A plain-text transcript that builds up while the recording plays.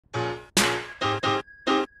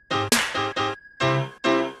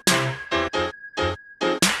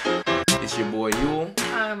your boy Yule.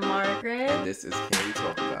 I'm Margaret. And this is Can We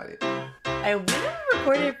Talk About It? And we never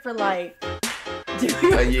recorded for like... Did A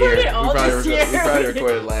we record year. it all this year? We probably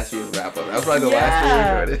recorded last year's wrap up. That was probably the last year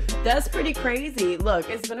we recorded. That's pretty crazy. Look,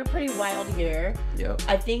 it's been a pretty wild year. Yep.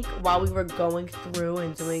 I think while we were going through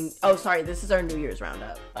and doing... Oh, sorry. This is our New Year's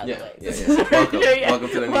roundup, by the way. Welcome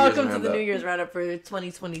to the New Year's Welcome to roundup. the New Year's roundup for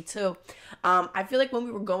 2022. I feel like when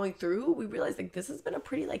we were going through, we realized like this has been a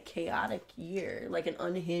pretty like chaotic year, like an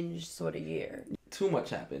unhinged sort of year. Too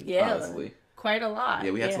much happened, Yeah. honestly. Quite a lot.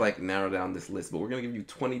 Yeah, we had to like narrow down this list, but we're going to give you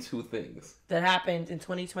 22 things that happened in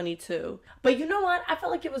 2022. But you know what? I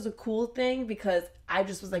felt like it was a cool thing because I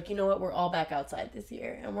just was like, you know what? We're all back outside this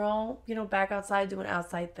year. And we're all, back outside doing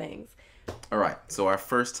outside things. All right. So our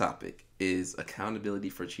first topic is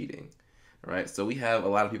accountability for cheating. All right. So we have a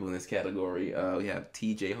lot of people in this category. We have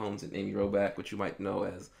TJ Holmes and Amy Roback, which you might know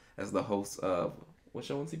as the hosts of... What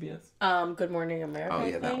show on CBS? Good Morning America. Oh,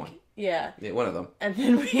 yeah, that one. Yeah, one of them. And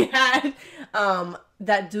then we had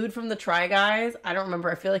that dude from the Try Guys. I don't remember.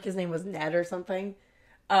 I feel like his name was Ned or something.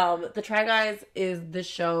 The Try Guys is this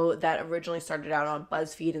show that originally started out on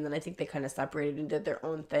BuzzFeed, and then I think they kind of separated and did their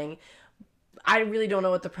own thing. I really don't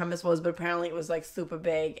know what the premise was, but apparently it was like super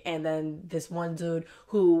big. And then this one dude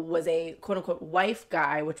who was a quote unquote wife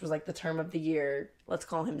guy, which was like the term of the year. Let's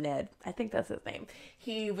call him Ned. I think that's his name.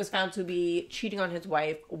 He was found to be cheating on his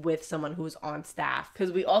wife with someone who was on staff.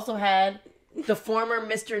 Because we also had the former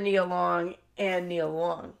Mr. Neil Long and Neil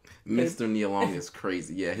Long. Mr. Neil Long is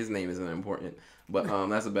crazy. Yeah, his name isn't important. But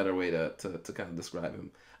that's a better way to kind of describe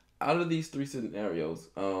him. Out of these three scenarios,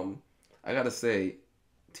 I got to say,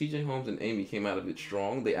 TJ Holmes and Amy came out of it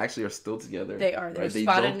strong. They actually are still together. They are. They were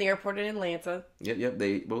spotted in the airport in Atlanta. Yep.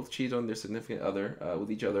 They both cheated on their significant other with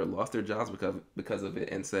each other, lost their jobs because of it,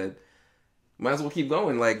 and said, might as well keep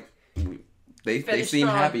going. Like, they seem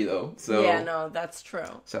happy, though. So yeah, no, that's true.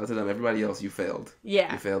 Shout out to them. Everybody else, you failed.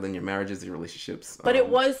 Yeah. You failed in your marriages, your relationships. But it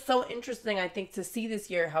was so interesting, I think, to see this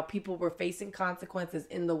year how people were facing consequences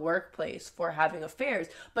in the workplace for having affairs.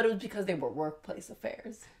 But it was because they were workplace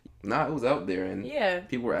affairs. Nah, it was out there, and yeah,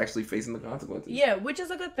 people were actually facing the consequences. Yeah, which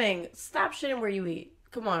is a good thing. Stop shitting where you eat.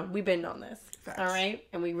 Come on, we've been on this. Facts. All right?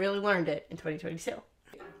 And we really learned it in 2022.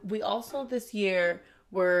 We also this year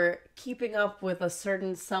were keeping up with a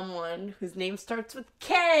certain someone whose name starts with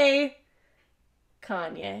K.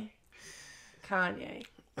 Kanye.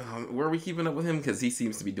 Were we keeping up with him? Because he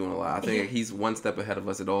seems to be doing a lot. I think he's one step ahead of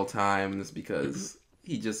us at all times because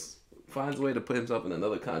he just finds a way to put himself in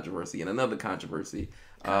another controversy and another controversy.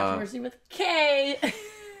 Controversy with K.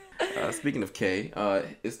 Speaking of K,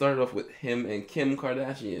 it started off with him and Kim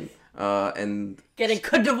Kardashian and getting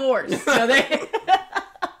divorced. So they...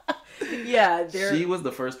 Yeah, she was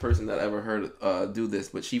the first person that I ever heard do this,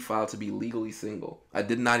 but she filed to be legally single. I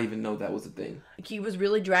did not even know that was a thing. He was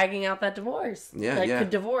really dragging out that divorce. Could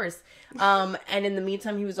divorce. And in the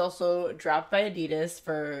meantime, he was also dropped by Adidas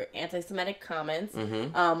for anti-Semitic comments.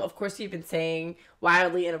 Mm-hmm. Of course, he'd been saying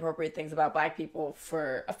wildly inappropriate things about black people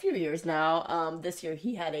for a few years now. This year,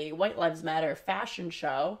 he had a White Lives Matter fashion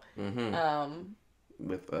show. Mm-hmm.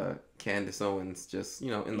 With Candace Owens just,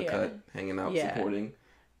 in the cut, hanging out, supporting.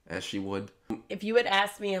 As she would. If you had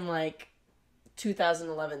asked me in like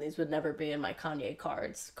 2011, these would never be in my Kanye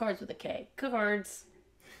cards. Cards with a K. Cards.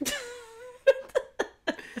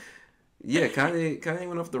 Yeah, Kanye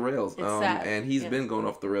went off the rails. It's sad. And he's been going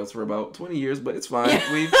off the rails for about 20 years, but it's fine.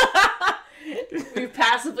 We've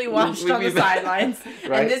passively watched on the sidelines.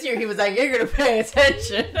 Right? And this year he was like, you're going to pay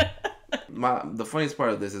attention. The funniest part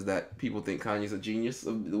of this is that people think Kanye's a genius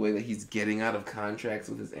of the way that he's getting out of contracts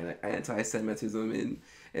with his anti-Semitism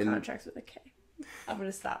and contracts with a K. I'm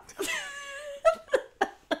gonna stop.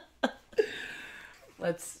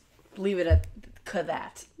 Let's leave it at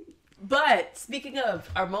that. But speaking of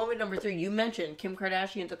our moment number 3, you mentioned Kim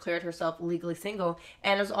Kardashian declared herself legally single,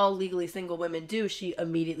 and as all legally single women do, she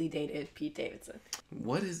immediately dated Pete Davidson.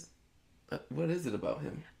 What is it about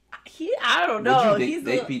him? I don't know. Would you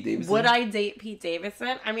date Pete Davidson? Would I date Pete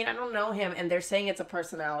Davidson? I mean, I don't know him, and they're saying it's a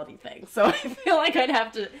personality thing. So I feel like I'd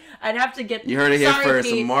have to get. You heard it here first.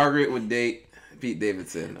 Pete. So Margaret would date Pete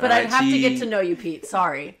Davidson, but I'd have to get to know you, Pete.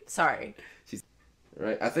 Sorry. She's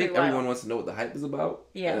right. I think everyone wants to know what the hype is about.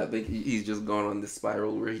 Yeah. And I think he's just gone on this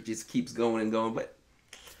spiral where he just keeps going and going. But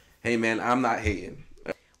hey, man, I'm not hating.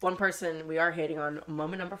 One person we are hating on,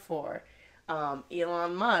 moment number 4,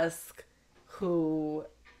 Elon Musk, who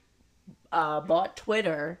bought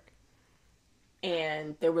Twitter,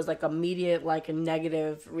 and there was like immediate a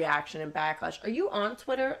negative reaction and backlash. Are you on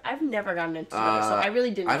Twitter? I've never gotten into Twitter, so I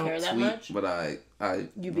really didn't care that much. But I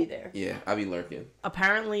you be there. Yeah, I be lurking.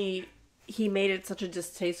 Apparently, he made it such a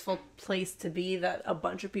distasteful place to be that a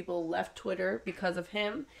bunch of people left Twitter because of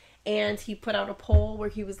him. And he put out a poll where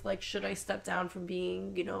he was like, should I step down from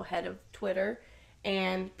being, head of Twitter?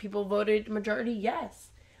 And people voted majority yes.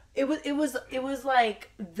 It was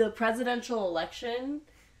like the presidential election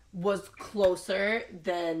was closer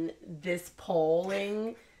than this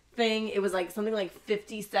polling thing. It was like something like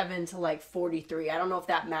 57 to like 43. I don't know if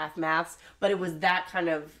that maths, but it was that kind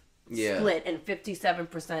of split, and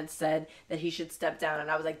 57% said that he should step down.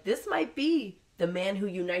 And I was like, this might be the man who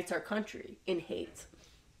unites our country in hate.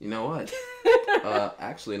 You know what?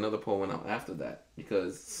 Actually, another poll went out after that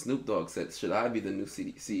because Snoop Dogg said, should I be the new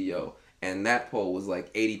CEO? And that poll was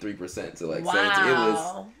like 83% to like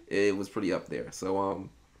 70. It was pretty up there. So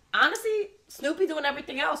honestly, Snoopy doing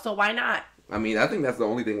everything else, so why not? I mean, I think that's the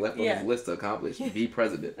only thing left on his list to accomplish. Be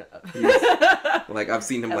president. Like, I've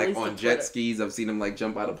seen him like on jet skis. I've seen him like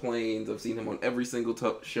jump out of planes. I've seen him on every single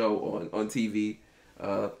show on TV.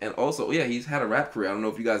 And also, yeah, he's had a rap career. I don't know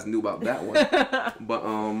if you guys knew about that one. But,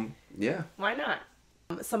 yeah. Why not?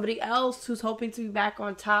 Somebody else who's hoping to be back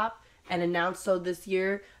on top and announced so this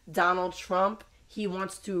year, Donald Trump. He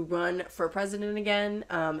wants to run for president again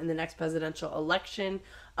in the next presidential election.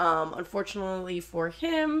 Unfortunately for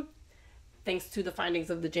him, thanks to the findings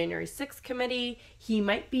of the January 6th committee, he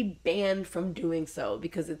might be banned from doing so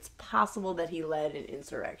because it's possible that he led an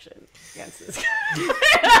insurrection against this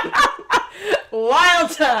guy. Wild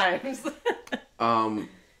times.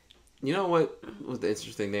 You know what was the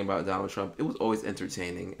interesting thing about Donald Trump? It was always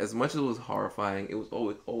entertaining. As much as it was horrifying, it was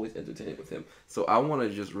always entertaining with him. So I want to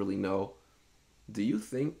just really know, do you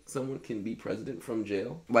think someone can be president from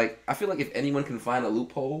jail? Like, I feel like if anyone can find a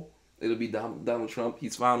loophole, it'll be Donald Trump.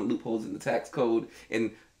 He's found loopholes in the tax code and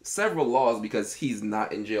several laws because he's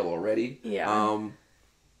not in jail already. Yeah.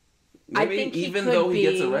 Maybe I think even though he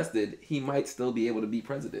gets arrested, he might still be able to be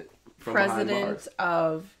president from behind bars. President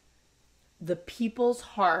of the people's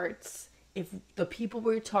hearts, if the people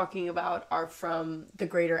we're talking about are from the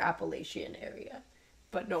greater Appalachian area,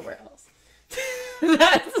 but nowhere else.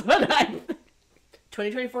 That's what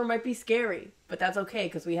 2024 might be scary, but that's okay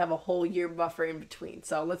because we have a whole year buffer in between.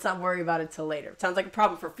 So let's not worry about it till later. Sounds like a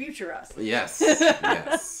problem for future us. Yes.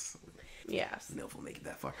 Yes. Yes. No, if we'll make it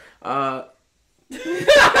that far.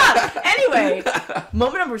 Anyway,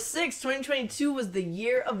 moment number 6, 2022 was the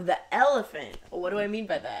year of the elephant. What do I mean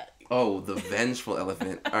by that? Oh, the vengeful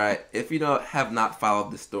elephant. All right. If you have not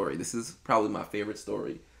followed this story, this is probably my favorite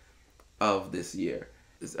story of this year.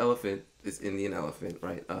 This elephant, this Indian elephant,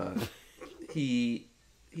 right? He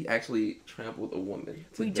actually trampled a woman.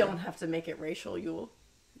 We don't have to make it racial, Yule.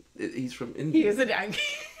 He's from India.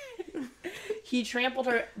 He trampled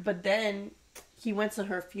her, but then he went to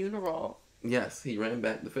her funeral. Yes, he ran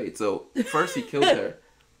back the fate. So first he killed her,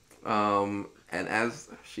 and as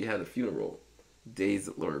she had a funeral, days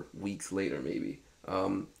or weeks later maybe,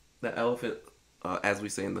 the elephant, as we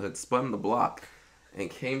say in the hood, spun the block and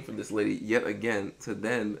came for this lady yet again to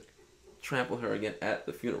then trample her again at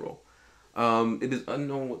the funeral. It is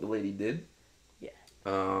unknown what the lady did. Yeah.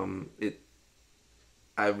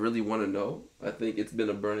 I really want to know. I think it's been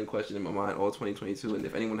a burning question in my mind all 2022, and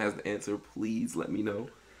if anyone has the answer, please let me know.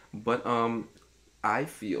 But I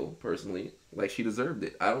feel personally like she deserved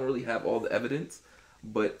it. I don't really have all the evidence,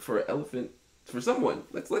 but for an elephant, for someone,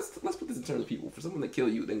 let's put this in terms of people. For someone to kill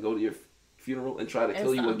you, then go to your funeral and try to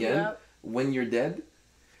kill you again when you're dead,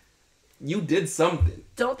 you did something.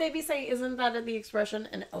 Don't they be saying, isn't that the expression,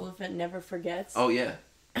 an elephant never forgets? Oh, yeah.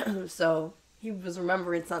 So he was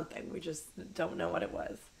remembering something. We just don't know what it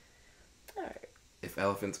was. All right. If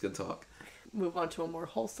elephants could talk. Move on to a more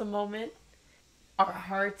wholesome moment. Our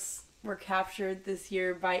hearts were captured this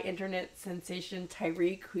year by internet sensation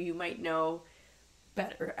Tyreek, who you might know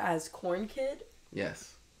better as Corn Kid.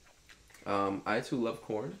 Yes. I too love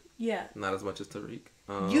corn. Yeah. Not as much as Tariq.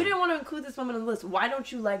 You didn't want to include this woman on the list. Why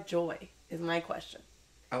don't you like Joy? Is my question.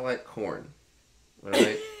 I like corn.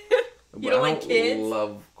 Alright? You don't like kids? I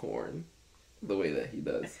love corn the way that he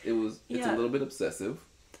does. It's a little bit obsessive.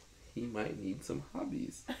 He might need some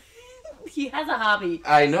hobbies. He has a hobby.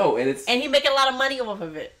 I know, and he's making a lot of money off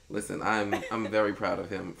of it. Listen, I'm very proud of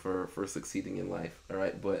him for succeeding in life. All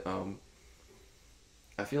right, but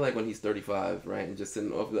I feel like when he's 35, right, and just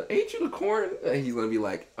sitting off, like, ain't you the corn? And he's gonna be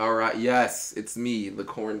like, all right, yes, it's me, the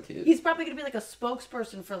corn kid. He's probably gonna be like a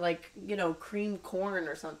spokesperson for cream corn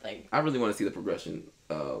or something. I really want to see the progression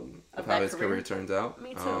of how his career turns out.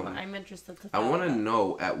 Me too. I'm interested to. I want to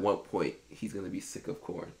know at what point he's gonna be sick of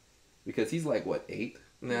corn, because he's like 8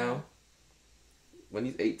 now. Yeah. When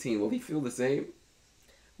he's 18, will he feel the same?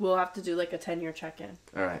 We'll have to do a 10-year check-in.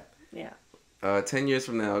 All right. Yeah. 10 years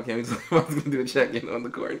from now, can we talk about going to do a check-in on the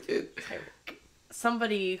corn kid? Tyreek.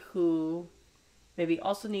 Somebody who maybe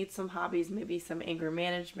also needs some hobbies, maybe some anger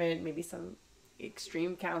management, maybe some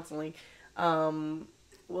extreme counseling.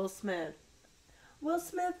 Will Smith. Will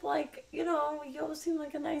Smith, like, you know, you always seem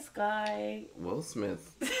like a nice guy. Will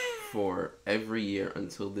Smith, for every year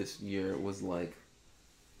until this year, was like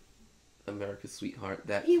America's sweetheart.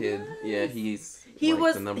 That kid, was. Yeah, he like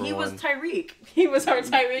was the number one. He was Tyreek. He was our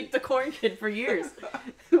Tyreek the corn kid for years.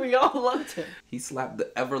 We all loved him. He slapped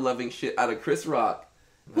the ever-loving shit out of Chris Rock.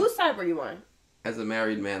 Whose side were you on? As a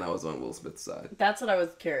married man, I was on Will Smith's side. That's what I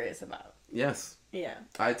was curious about. Yes. Yeah.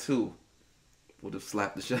 I too would have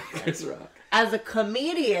slapped the shit out of Chris Rock. As a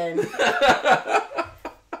comedian,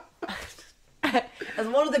 as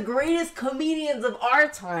one of the greatest comedians of our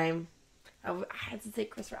time, I had to say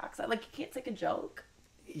Chris Rock's side. Like, you can't take a joke.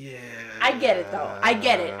 Yeah. I get it though. I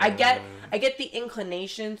get it. I get the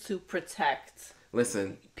inclination to protect.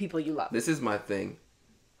 Listen, people you love. This is my thing.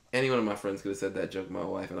 Any one of my friends could have said that joke to my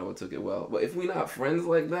wife and I would have took it well. But if we're not friends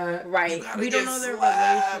like that, right? We don't know their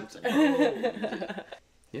relationship.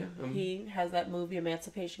 Yeah. He has that movie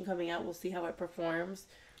Emancipation coming out. We'll see how it performs.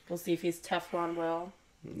 We'll see if he's Teflon Will.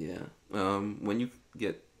 Yeah. When you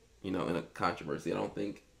get, in a controversy, I don't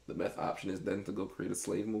think the best option is then to go create a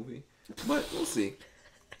slave movie. But we'll see.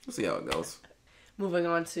 We'll see how it goes. Moving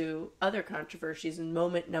on to other controversies in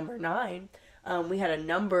moment number 9. We had a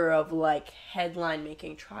number of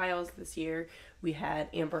headline-making trials this year. We had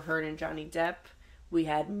Amber Heard and Johnny Depp. We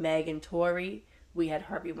had Meg and Tory. We had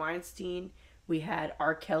Harvey Weinstein. We had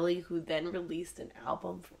R. Kelly, who then released an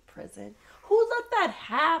album from prison. Who let that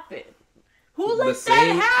happen? Who let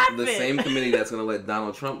that happen? The same committee that's going to let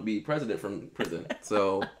Donald Trump be president from prison.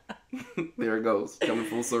 So there it goes, coming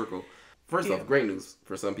full circle. First off, great news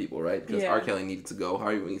for some people, right? Because R. Kelly needed to go.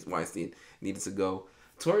 Harvey Weinstein needed to go.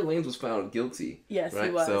 Tory Lanez was found guilty. Yes, right?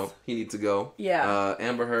 He was. So he needed to go. Yeah.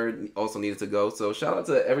 Amber Heard also needed to go. So shout out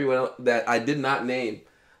to everyone that I did not name.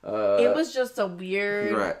 It was just a weird...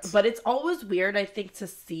 Congrats. But it's always weird, I think, to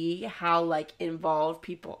see how, involved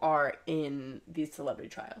people are in these celebrity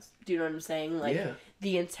trials. Do you know what I'm saying?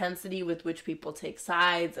 The intensity with which people take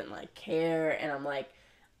sides and, care. And I'm like,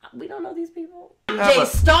 we don't know these people.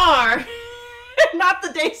 Daystar! Not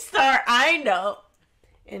the Daystar I know.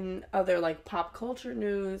 In other, pop culture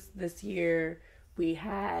news this year, we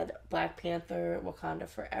had Black Panther, Wakanda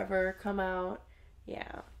Forever come out.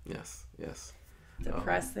 Yeah. Yes.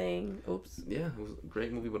 Depressing. Oops. Yeah, it was a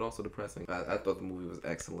great movie, but also depressing. I thought the movie was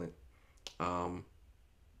excellent. Dr.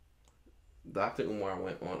 Umar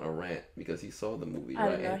went on a rant because he saw the movie,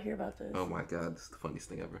 right? I did not hear about this. Oh my God, this is the funniest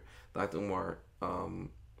thing ever. Dr. Umar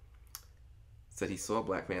said he saw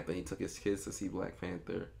Black Panther, he took his kids to see Black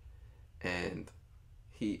Panther, and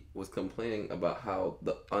he was complaining about how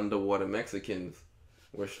the underwater Mexicans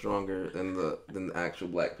were stronger than the actual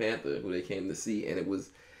Black Panther who they came to see, and it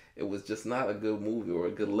was just not a good movie or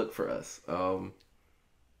a good look for us. I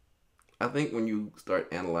think when you start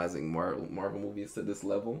analyzing Marvel movies to this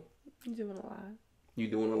level, You're doing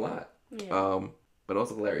a lot. Yeah. But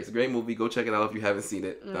also hilarious. A great movie. Go check it out if you haven't seen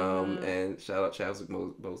it. Mm-hmm. And shout out Chadwick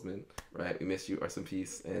Boseman. Right, we miss you. Rest in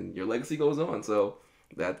peace. And your legacy goes on. So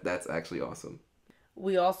that's actually awesome.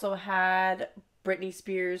 We also had Britney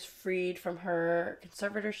Spears freed from her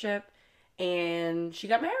conservatorship, and she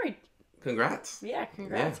got married. Congrats. Yeah,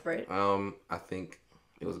 congrats, Brit. I think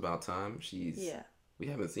it was about time. We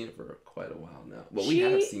haven't seen it for quite a while now. But we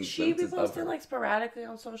have seen glimpses of her. She sporadically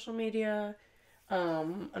on social media.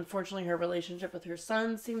 Unfortunately, her relationship with her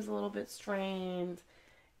son seems a little bit strained.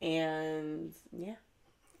 And, yeah.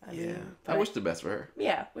 I wish the best for her.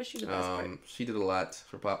 Yeah, wish you the best for her. She did a lot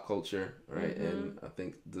for pop culture, right? Mm-hmm. And I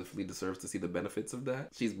think definitely deserves to see the benefits of that.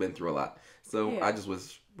 She's been through a lot. So I just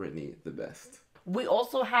wish Britney the best. We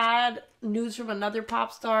also had news from another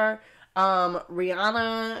pop star.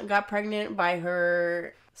 Rihanna got pregnant by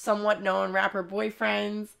her somewhat known rapper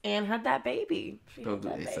boyfriends and had that baby. Don't do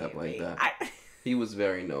ASAP like that. He was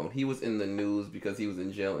very known. He was in the news because he was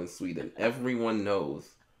in jail in Sweden. Everyone knows.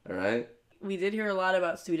 All right? We did hear a lot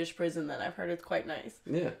about Swedish prison then. I've heard it's quite nice.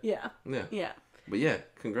 Yeah. But yeah,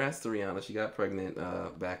 congrats to Rihanna. She got pregnant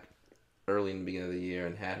back early in the beginning of the year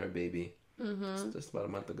and had her baby just about a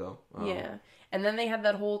month ago. And then they had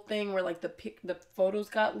that whole thing where the photos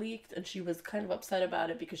got leaked, and she was kind of upset about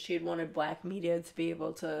it because she had wanted Black media to be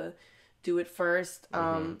able to do it first.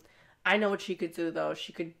 I know what she could do though.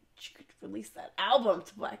 She could release that album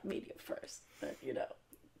to Black media first. But,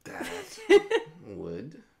 that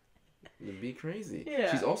would be crazy.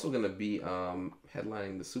 Yeah. She's also gonna be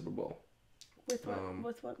headlining the Super Bowl.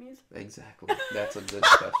 With what music? Exactly. That's a good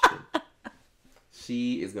question.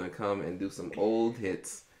 She is gonna come and do some old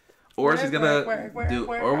hits. Or she's gonna or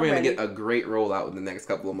we're gonna get a great rollout in the next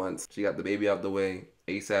couple of months. She got the baby out the way.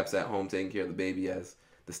 ASAP's at home taking care of the baby as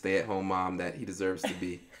the stay-at-home mom that he deserves to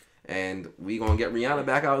be. And we gonna get Rihanna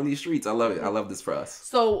back out in these streets. I love it. I love this for us.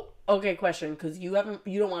 So, okay, question, because you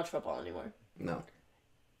don't watch football anymore. No.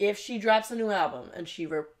 If she drops a new album and she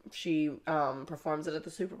performs it at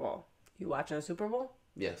the Super Bowl, you watching a Super Bowl?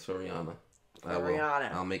 Yes, for Rihanna.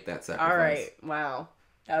 Rihanna. I'll make that sacrifice. All right. Wow.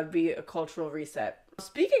 That would be a cultural reset.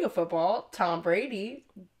 Speaking of football, Tom Brady,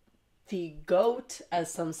 the GOAT,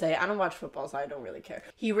 as some say. I don't watch football, so I don't really care.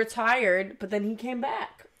 He retired, but then he came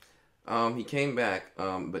back. He came back,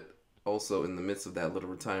 but also in the midst of that little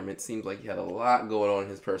retirement, it seems like he had a lot going on in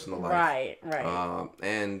his personal life. Right.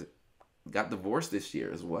 And got divorced this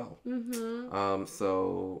year as well. Mm-hmm.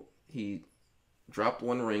 So he dropped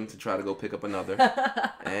one ring to try to go pick up another,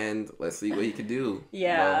 and let's see what he could do.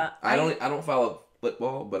 Yeah. Well, I don't follow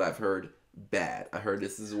football, but I've heard bad. I heard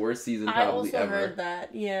this is the worst season probably ever. I also heard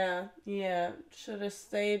that. Yeah. Should have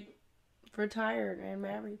stayed retired and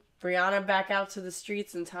married. Rihanna back out to the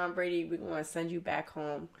streets, and Tom Brady, we want to send you back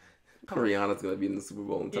home. Rihanna's going to be in the Super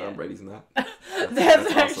Bowl, and Tom Brady's not.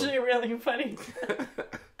 That's actually awesome. Really funny.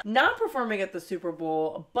 Not performing at the Super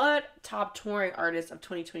Bowl, but top touring artist of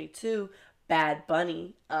 2022, Bad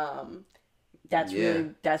Bunny. That's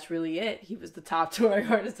really it. He was the top touring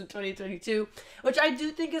artist of 2022, which I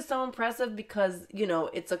do think is so impressive because,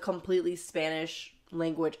 it's a completely Spanish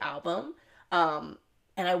language album. And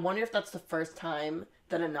I wonder if that's the first time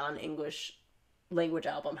that a non-English language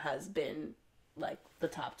album has been like the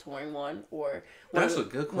top touring one, or that's a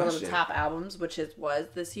good question. One of the top albums, which was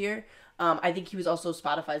this year. I think he was also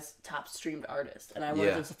Spotify's top streamed artist, and I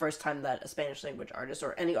wonder if it's the first time that a Spanish language artist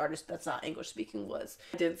or any artist that's not English speaking was.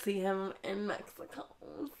 I did see him in Mexico,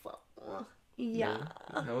 so yeah.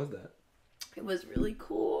 How was that? It was really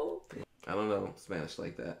cool. I don't know Spanish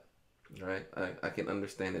like that. Right? I can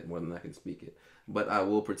understand it more than I can speak it. But I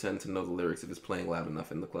will pretend to know the lyrics if it's playing loud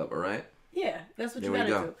enough in the club, alright? Yeah, that's what you gotta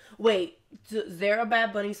do. Wait, is there a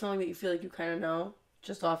Bad Bunny song that you feel like you kind of know,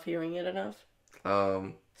 just off hearing it enough?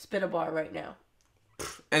 Spit a bar right now.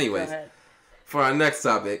 Anyways, for our next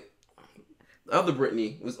topic, the other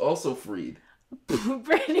Britney was also freed.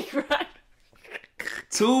 Britney Griner.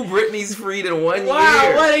 2 Britneys freed in 1 year.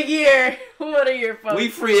 Wow, what a year. What a year, folks. We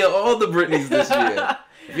freed all the Britneys this year.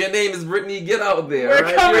 If your name is Brittany, get out there.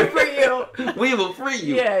 We're coming for you. We will free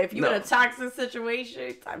you. Yeah, if you're in a toxic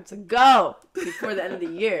situation, time to go before the end of the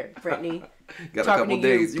year, Brittany. Got a couple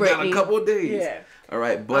days. You got a couple days. Yeah. All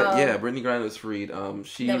right, but Brittany Griner was freed.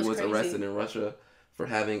 She was arrested in Russia for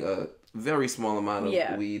having a very small amount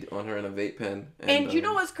of weed on her in a vape pen. And you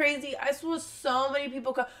know what's crazy? I saw so many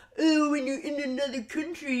people go, oh, when you're in another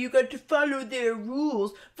country, you got to follow their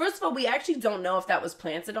rules. First of all, we actually don't know if that was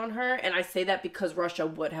planted on her. And I say that because Russia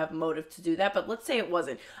would have motive to do that. But let's say it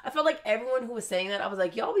wasn't. I felt like everyone who was saying that, I was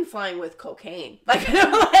like, y'all be flying with cocaine. Like,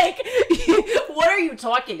 what are you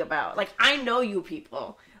talking about? Like, I know you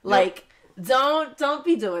people. Like, Don't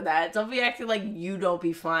be doing that. Don't be acting like you don't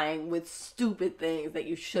be flying with stupid things that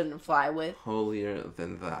you shouldn't fly with. Holier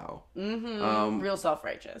than thou. Mm-hmm. Real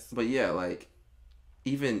self-righteous. But yeah, like,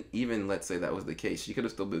 even let's say that was the case, she could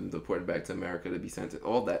have still been deported back to America to be sent to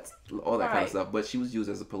all that kind of stuff. But she was used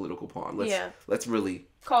as a political pawn. Let's really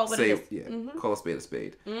call it say call a spade a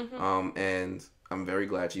spade. Mm-hmm. And I'm very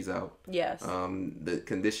glad she's out. Yes. The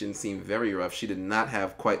conditions seem very rough. She did not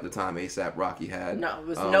have quite the time ASAP Rocky had. No, it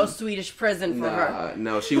was no Swedish prison for her.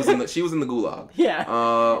 No, she was in the gulag. Yeah.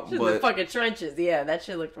 She was in the fucking trenches. Yeah, that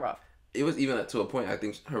shit looked rough. It was even to a point, I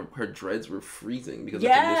think her dreads were freezing because of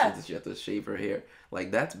the conditions that she had to shave her hair.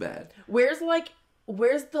 Like, that's bad. Where's the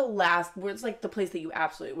place that you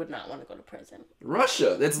absolutely would not want to go to prison?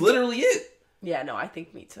 Russia. That's literally it. Yeah, no, I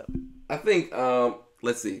think me too. I think,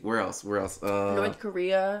 let's see, where else? North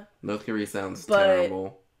Korea. North Korea sounds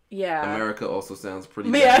terrible. Yeah. America also sounds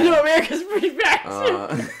pretty bad. Yeah, I know America's pretty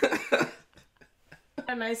bad.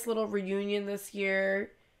 A nice little reunion this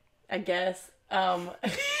year, I guess.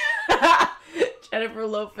 Jennifer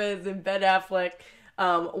Lopez and Ben Affleck,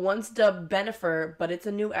 once dubbed Bennifer, but it's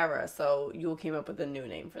a new era, so Yule came up with a new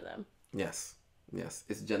name for them. Yes,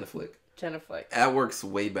 it's Jennifer. Jennifer. That works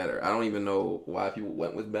way better. I don't even know why people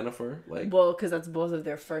went with Bennifer. Well, because that's both of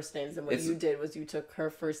their first names, and what you did was you took her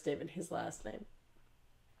first name and his last name.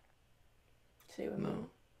 See what I mean?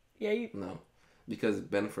 Yeah, No, because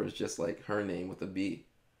Bennifer is just like her name with a B.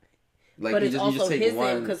 Like, but it's also his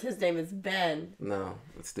name because his name is Ben. No,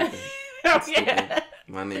 it's stupid. Stupid.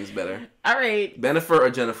 My name's better. All right. Bennifer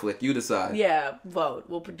or Jennifer, you decide. Yeah, vote.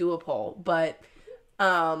 We'll do a poll. But,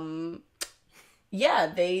 Yeah,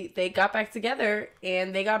 they got back together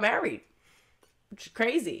and they got married, which is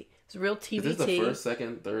crazy. It's real TBT. Is this the first,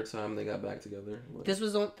 second, third time they got back together? What? This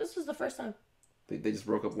was the first time. They just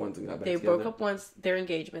broke up once and got back together. They broke up once, their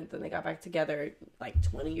engagement, then they got back together like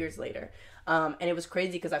 20 years later. And it was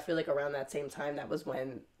crazy because I feel like around that same time, that was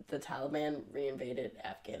when the Taliban reinvaded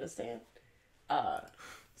Afghanistan.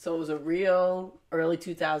 So it was a real early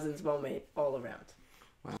 2000s moment all around.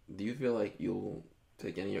 Wow. Do you feel like you'll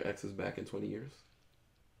take any of your exes back in 20 years?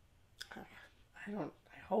 I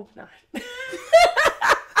hope not.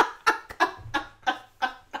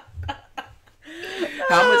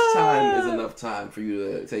 How much time is enough time for you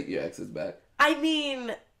to take your exes back? I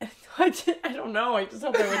mean, I don't know. I just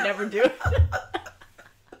hope I would never do it.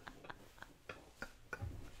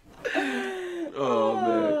 Oh,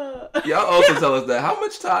 man. Y'all also tell us that. How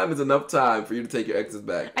much time is enough time for you to take your exes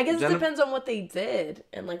back? I guess it depends on what they did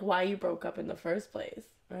and, like, why you broke up in the first place,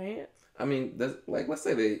 right? I mean, let's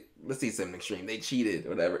see something extreme. They cheated or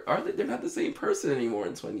whatever. They're not the same person anymore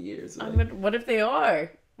in 20 years. Like, I mean, what if they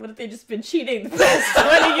are? What if they just been cheating the past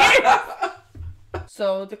 20 years?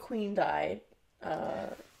 So the queen died.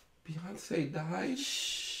 Beyonce died?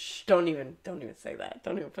 Shh. Don't even say that.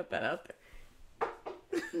 Don't even put that out there.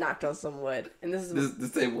 Knocked on some wood. And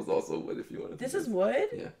this table's also wood if you want to. This is wood?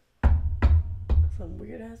 Yeah. Some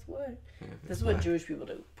weird ass wood. Yeah, this is what Jewish people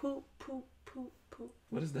do. Poop, poop, poop, poop.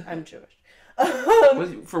 What is that? I'm Jewish.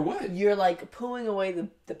 For what? You're like pooing away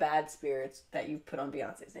the bad spirits that you put on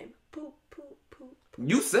Beyonce's name. Poop, poop, poop, poop.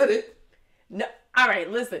 You said it. No. All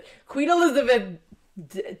right, listen. Queen Elizabeth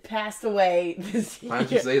passed away this year. Why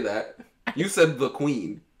did you say that? You said the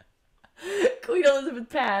queen. Queen Elizabeth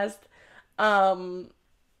passed.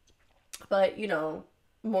 But you know,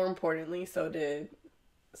 more importantly, so did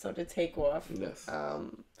Takeoff. Yes.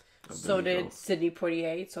 So did Sidney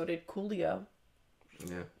Poitier. So did Coolio.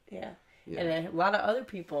 Yeah. Yeah. And a lot of other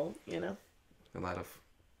people, you know. A lot of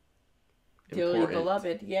dearly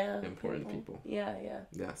beloved, important people. Yeah.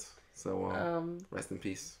 Yes. So rest in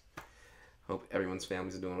peace. Hope everyone's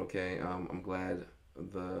families are doing okay. I'm glad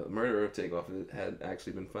the murderer of Takeoff had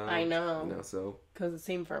actually been found. I know. You know, so because it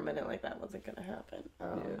seemed for a minute like that wasn't going to happen.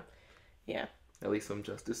 Yeah. At least some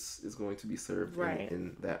justice is going to be served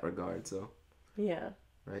in that regard. So yeah.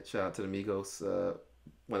 Right. Shout out to the Migos,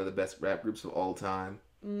 one of the best rap groups of all time,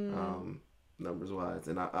 numbers wise,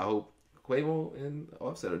 and I hope Quavo and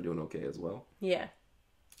Offset are doing okay as well. Yeah.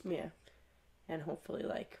 And hopefully,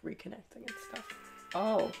 like, reconnecting and stuff.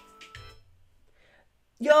 Oh.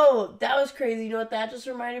 Yo, that was crazy. You know what that just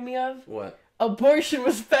reminded me of? What? Abortion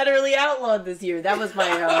was federally outlawed this year. That was my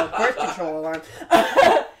birth control alarm.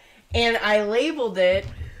 And I labeled it,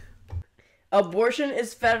 abortion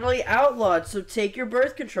is federally outlawed, so take your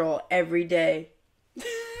birth control every day.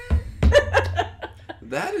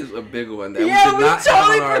 That is a big one. That we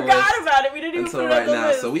totally forgot about it. We didn't even put it on the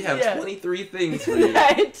list. So we have 23 things for you.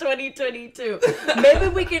 In 2022.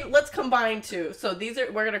 Maybe let's combine two. So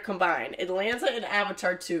we're going to combine Atlanta and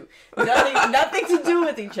Avatar 2. Nothing to do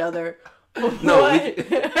with each other. No,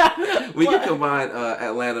 we can combine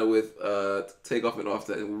Atlanta with Takeoff and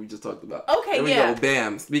Offset, and we just talked about. Okay, there we go.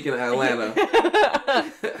 Bam. Speaking of Atlanta,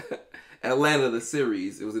 Atlanta the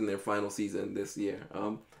series. It was in their final season this year.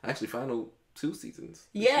 Actually, final 2 seasons.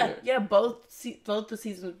 Yeah. Both the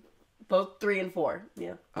seasons, both 3 and 4.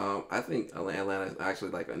 Yeah. I think Atlanta is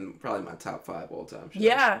actually like probably my top 5 all time shows.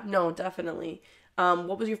 Yeah. No, definitely.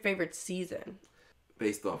 What was your favorite season?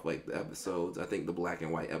 Based off like the episodes, I think the black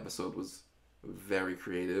and white episode was very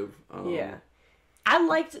creative. Yeah, I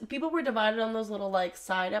liked. People were divided on those little like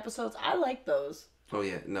side episodes. I liked those. Oh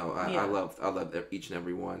yeah, no, I loved each and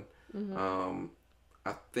every one. Mm-hmm.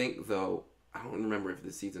 I think though, I don't remember if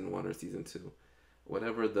it's season 1 or season 2.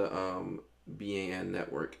 Whatever the BAN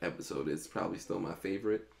network episode is, probably still my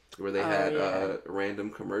favorite. Where they had random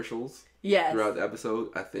commercials. Throughout the episode,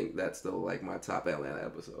 I think that's still like my top Atlanta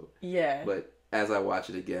episode. Yeah, but as I watch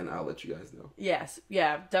it again, I'll let you guys know. Yes.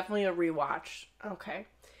 Yeah. Definitely a rewatch. Okay.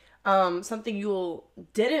 Something you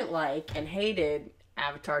didn't like and hated,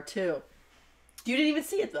 Avatar 2. You didn't even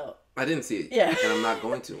see it, though. I didn't see it. Yeah. And I'm not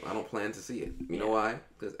going to. I don't plan to see it. You know why?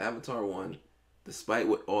 Because Avatar 1, despite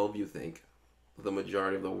what all of you think, the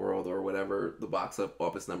majority of the world or whatever the box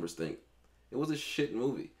office numbers think, it was a shit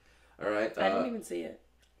movie. All right? I didn't even see it.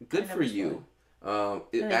 Good for you.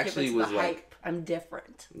 It actually was like hype. I'm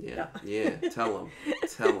different. Yeah, tell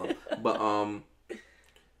them. But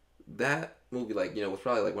that movie, like, you know, was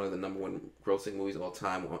probably like one of the number 1 grossing movies of all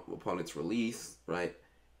time upon its release, right?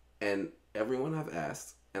 And everyone I've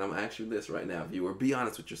asked, and I'm gonna ask you this right now, viewer, be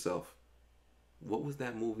honest with yourself. What was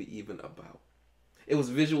that movie even about? It was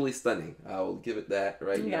visually stunning. I will give it that,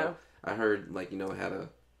 right? Yeah. You know, I heard like it had a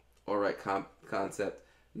alright concept.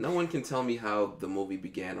 No one can tell me how the movie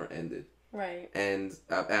began or ended. Right. And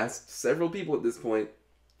I've asked several people at this point.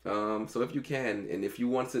 So if you can, and if you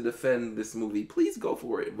want to defend this movie, please go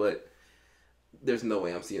for it. But there's no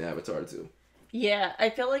way I'm seeing Avatar 2. Yeah, I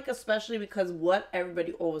feel like especially because what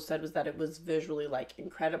everybody always said was that it was visually like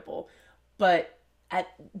incredible, but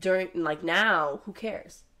during like now, who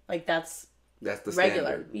cares? Like that's the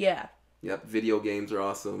regular. standard. Yeah. Yep. Video games are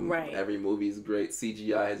awesome. Right. Every movie is great.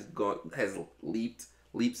 CGI has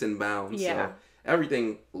leaps and bounds. Yeah. So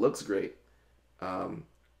everything looks great.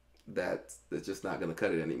 That's just not gonna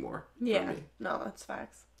cut it anymore. Yeah. For me. No, that's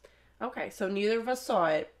facts. Okay, so neither of us saw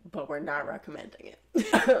it, but we're not recommending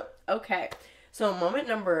it. Okay. So moment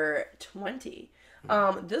number 20.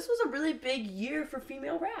 This was a really big year for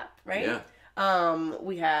female rap, right? Yeah.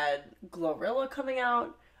 We had Glorilla coming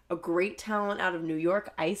out, a great talent out of New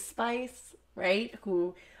York, Ice Spice, right?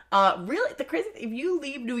 Who, really, the crazy thing, if you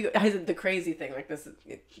leave New York, I said the crazy thing, like this,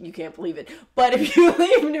 you can't believe it, but if you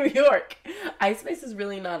leave New York, Ice Spice is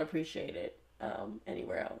really not appreciated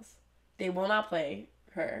anywhere else. They will not play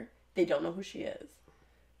her. They don't know who she is.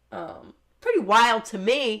 Pretty wild to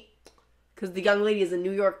me, because the young lady is a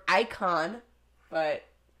New York icon, but...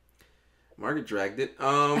 Margaret dragged it.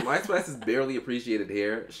 Ice Spice is barely appreciated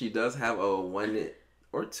here. She does have a 1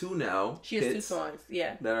 or 2 now. She has 2 songs,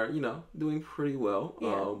 yeah. That are, doing pretty well.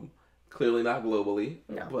 Yeah. Clearly not globally.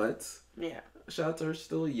 No. But yeah. Shout out to her,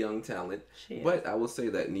 still a young talent. She is. But I will say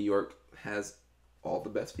that New York has all the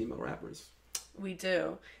best female rappers. We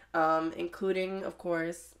do. Including, of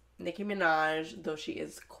course, Nicki Minaj, though she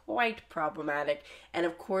is quite problematic. And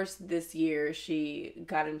of course, this year she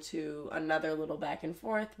got into another little back and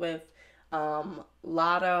forth with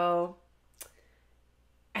Lotto.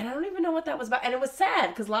 And I don't even know what that was about. And it was sad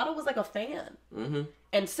because Lotto was like a fan. Mm-hmm.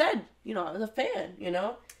 And said, I was a fan,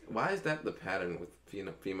 Why is that the pattern with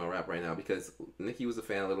female rap right now? Because Nicki was a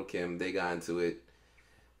fan of Lil' Kim. They got into it.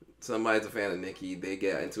 Somebody's a fan of Nicki. They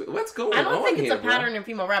get into it. What's going on I don't think it's here, a pattern in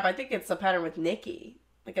female rap. I think it's a pattern with Nicki.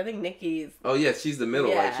 Like, I think Nicki's... Oh, yeah. She's the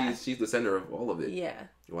middle. Yeah. Like, she's the center of all of it. Yeah.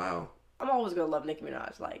 Wow. I'm always going to love Nicki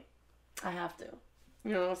Minaj. Like, I have to.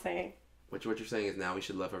 You know what I'm saying? What you're saying is now we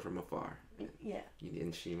should love her from afar. Yeah.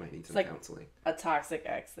 And she might need some counseling. A toxic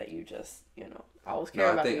ex that you just, always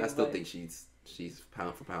care about. I still think she's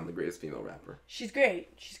pound for pound the greatest female rapper. She's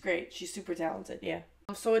great. She's super talented, yeah.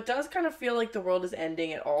 So it does kind of feel like the world is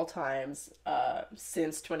ending at all times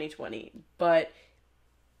since 2020. But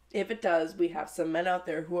if it does, we have some men out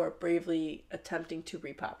there who are bravely attempting to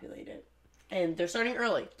repopulate it. And they're starting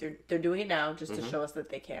early. They're doing it now just to show us that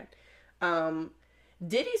they can.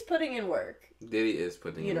 Diddy's putting in work. Diddy is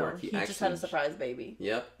putting in work. He just had a surprise baby.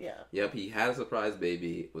 Yep. Yeah. Yep, he had a surprise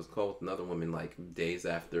baby. Was called with another woman like days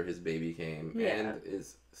after his baby came. Yeah. And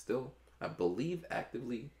is still, I believe,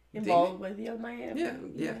 actively involved with Young Miami.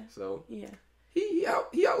 Yeah. So yeah. He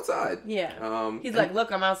outside. Yeah. He's like,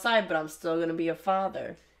 look, I'm outside, but I'm still gonna be a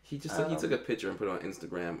father. He just he took a picture and put it on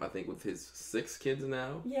Instagram, I think, with his 6 kids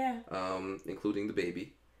now. Yeah. Including the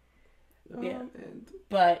baby.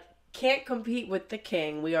 But can't compete with the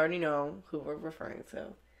king. We already know who we're referring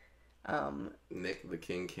to. Nick the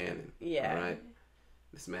King Cannon. Yeah. All right.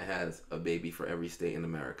 This man has a baby for every state in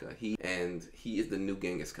America. He is the new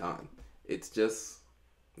Genghis Khan. It's just,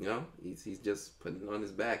 he's just putting it on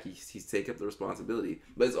his back. He's taking up the responsibility.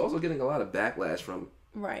 But it's also getting a lot of backlash from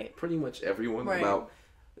pretty much everyone about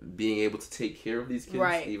being able to take care of these kids.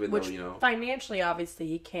 Right. Even Which, though, financially, obviously,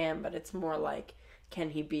 he can, but it's more like, can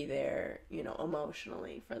he be there,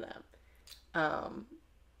 emotionally for them?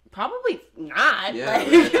 Probably not. Yeah,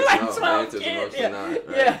 like, emotionally not.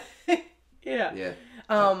 Right? Yeah.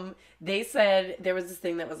 Yeah. They said there was this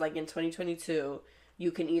thing that was like in 2022,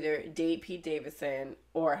 you can either date Pete Davidson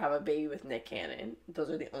or have a baby with Nick Cannon. Those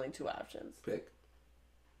are the only 2 options. Pick.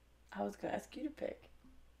 I was gonna ask you to pick.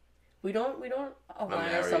 We don't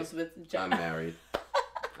align ourselves with. I'm married.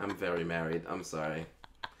 I'm very married. I'm sorry.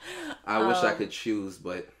 I wish I could choose,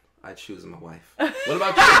 but I choose my wife. What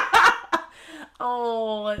about you?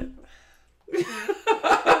 Oh.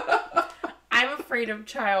 I'm afraid of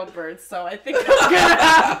childbirth, so I think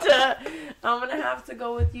I'm gonna have to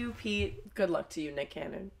go with you, Pete. Good luck to you, Nick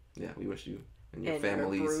Cannon. Yeah, we wish you and your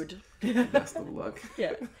families best of luck.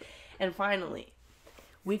 Yeah. And finally,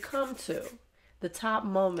 we come to the top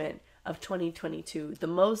moment of 2022, the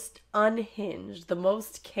most unhinged, the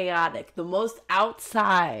most chaotic, the most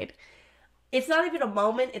outside. It's not even a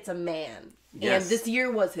moment, it's a man. Yes. And this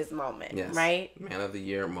year was his moment, right? Man of the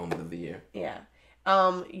year, moment of the year. Yeah.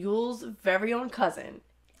 Yule's very own cousin,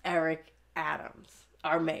 Eric Adams,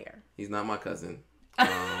 our mayor. He's not my cousin.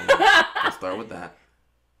 I'll start with that.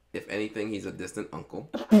 If anything, he's a distant uncle,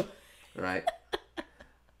 right?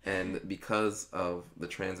 And because of the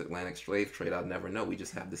transatlantic slave trade, I'll never know. We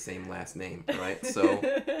just have the same last name, right? So,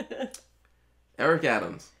 Eric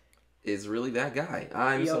Adams is really that guy.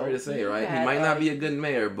 I'm sorry to say, right? He might not be a good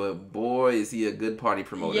mayor, but boy, is he a good party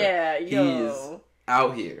promoter. Yeah, He's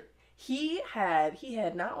out here. He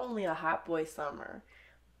had not only a hot boy summer,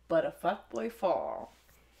 but a fuck boy fall,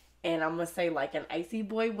 and I'm gonna say like an icy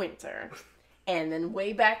boy winter. And then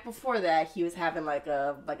way back before that, he was having like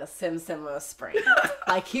a sim spring.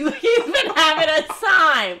 Like he's been having a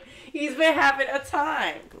time. He's been having a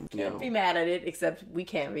time. Can't be mad at it, except we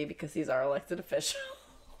can't be because he's our elected official.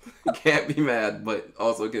 Can't be mad, but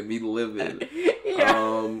also can be livid.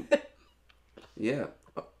 Yeah.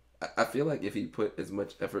 I feel like if he put as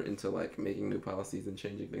much effort into like making new policies and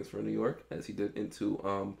changing things for New York as he did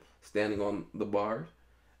into standing on the bar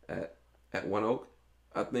at One Oak,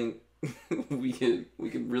 I think we can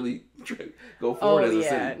really go forward as a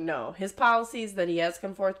city. No, his policies that he has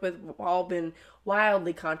come forth with have all been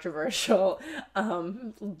wildly controversial,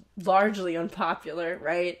 largely unpopular,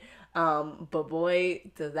 right? But boy,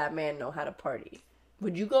 does that man know how to party.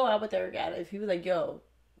 Would you go out with Eric Adams if he was like, "Yo,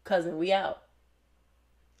 cousin, we out"?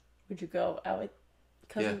 Would you go out with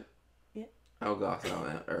cousin? Yeah. I would go out with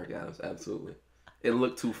Eric Adams, absolutely. It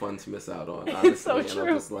looked too fun to miss out on, honestly. It's so true. And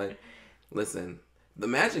I'm just like, listen.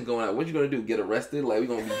 Imagine going out. What you gonna do? Get arrested? Like we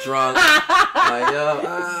gonna be drunk? Like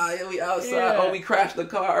we outside. Yeah. Oh, we crashed the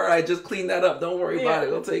car. All right, just clean that up. Don't worry about it.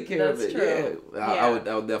 We'll take care of it. True. Yeah, I would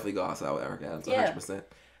definitely go outside with Eric Adams. 100%.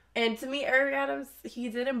 And to me, Eric Adams, he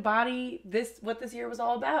did embody what this year was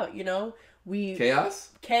all about. You know,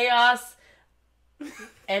 chaos,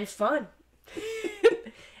 and fun,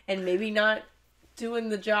 and maybe not doing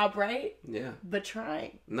the job right. Yeah. But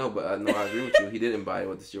trying. No, but I agree with you. He did embody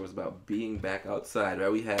what this year was about, being back outside,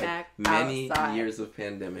 right? We had many years of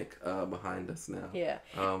pandemic behind us now. Yeah.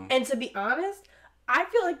 And to be honest, I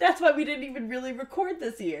feel like that's why we didn't even really record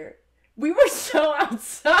this year. We were so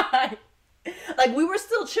outside. Like, we were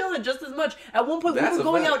still chilling just as much. At one point, we were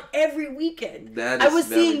going out every weekend. I was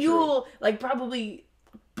seeing Yule, like, probably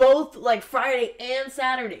both like Friday and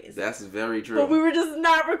Saturdays. That's very true. But we were just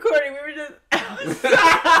not recording. We were just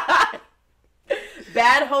outside.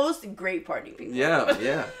 Bad host, great party people. Yeah.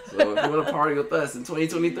 So if you want to party with us in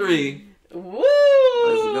 2023, woo! Let's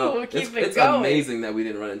go. We'll keep it's going. Amazing that we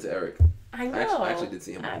didn't run into Eric. I know. I actually did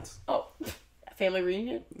see him once. Oh, family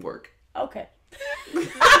reunion? Work. Okay.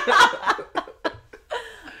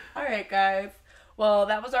 All right, guys. Well,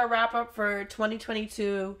 that was our wrap up for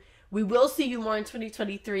 2022. We will see you more in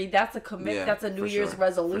 2023. That's a commit. Yeah, that's a New Year's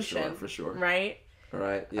resolution. For sure. Right? All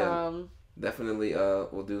right. Yeah. Definitely.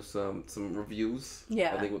 We'll do some reviews.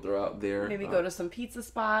 Yeah. I think we'll throw out there. Maybe go to some pizza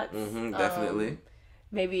spots. Definitely.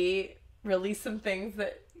 Maybe release some things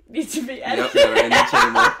that need to be edited. Yep. In the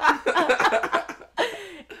chamber.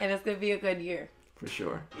 And it's gonna be a good year. For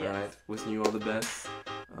sure. Yes. All right. Wishing you all the best.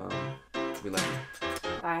 We love you.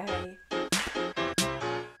 Bye.